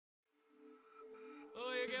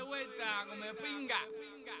vuelta, come pinga.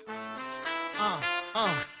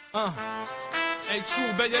 Hey,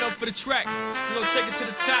 true, bet that up for the track. You know, take it to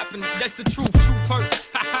the top, and that's the truth. Truth hurts.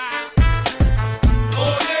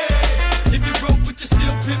 Oh yeah, if you broke but you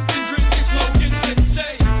still pimping, drinking, smoking, then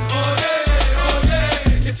say, oh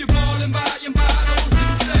yeah, if you're ballin', buying bottles,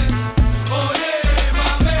 then say, oh yeah,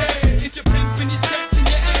 my man. If you're pimping these cats and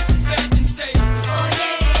your ass is fat, then say, oh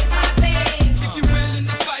yeah, my man. If you're willing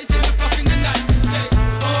to fight, then you're fucking the night, then say,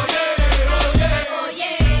 oh yeah, oh yeah, oh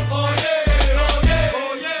yeah, oh yeah, oh yeah,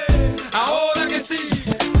 oh yeah. All I can see,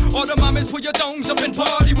 all the mamas put your thongs up and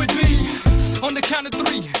party with me. On the count of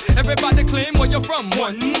three, everybody claim where you're from.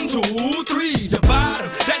 1, 2, 3, the bottom.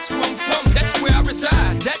 That's where I'm from, that's where I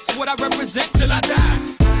reside. That's what I represent till I die.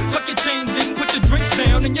 Tuck your chains in, put your drinks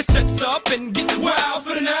down, and your sets up, and get wild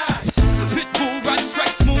for the night. Pitbull, ride strike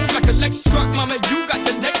smooth like a Lex truck. Mama, you got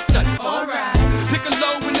the next nut. Alright. Pick a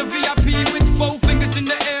low in the VIP with 4 fingers in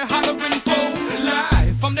the air, hollering for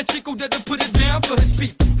life. I'm the chico that'll put it down for his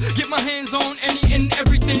people. Get my hands on any and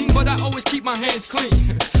everything, but I always keep my hands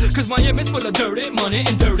clean. Cause Miami's full of dirty money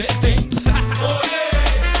and dirty things. Oh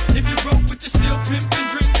yeah, if you broke but you're still pimping,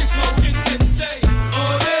 drinking, smoking, then say,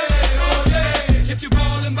 oh yeah, if you're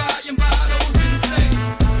ballin', buying bottles, then say,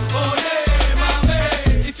 oh yeah, my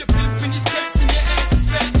man. If you're pimping your skirts and your ass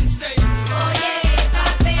is fat, then say, oh yeah, my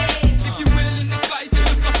man. If you're willing to fight, then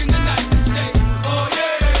you're fucking the night, then say, oh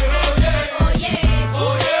yeah, oh yeah, oh yeah,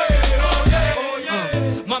 oh yeah, oh yeah, oh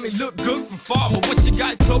yeah. Mommy looked good from far, but when she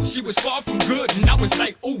got close, she was far from good, and I was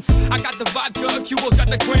like, oof. I got the vodka, Cuba's got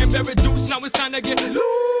the cranberry juice. Now it's time to get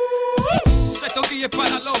loose. Estos días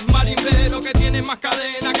para los marimberos que tienen más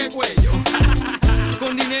cadena que cuello.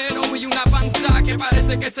 Con dinero y una panza que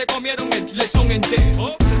parece que se comieron el lechón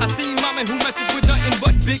entero. I see mama who messes with nothing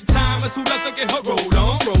but big timers who loves to get her roll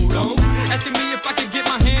on, roll on. Asking me if I could get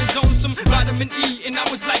my hands on some vitamin E, and I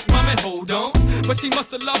was like, mama, hold on. But she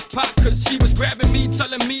must have loved pop, cause she was grabbing me,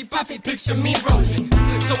 telling me, Poppy, picture me rolling.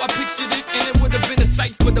 So I pictured it, and it would have been a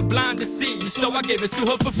sight for the blind to see. So I gave it to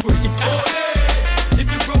her for free. Oh yeah, if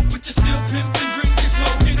you broke but you're still pimping, drinking,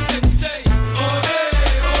 smoking, then say, oh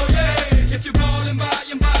yeah, if you're ballin',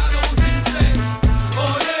 buying bottles, then say,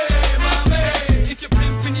 oh yeah, my man. If you're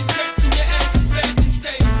pimping your skirts and your ass is fat, then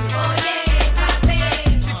say, oh yeah, my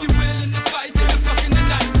man. If you're willing to fight, then you're fucking the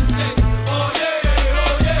night, then say, oh yeah,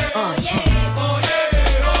 oh yeah, oh yeah, oh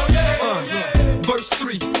yeah, oh yeah, oh yeah. Verse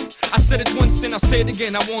 3. I said it once and I'll say it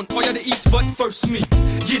again. I want all y'all to eat, but first me.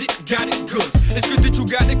 Get it, got it, good. It's good that you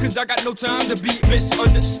got it, cause I got no time to be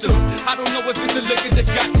misunderstood. I don't know if it's the liquor that's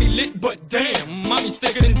got me lit, but damn, mommy's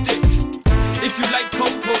thicker than thick. If you like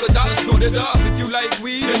coke, roll a dollar, snort it up. If you like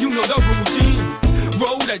weed, then you know the routine.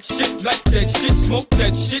 Roll that shit, like that shit, smoke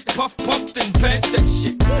that shit, puff, puff, then pass that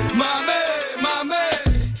shit. Mommy,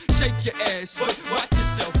 shake your ass, but watch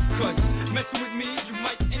yourself, cause messing with me, you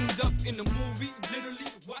might end up in a movie, literally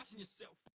watching yourself.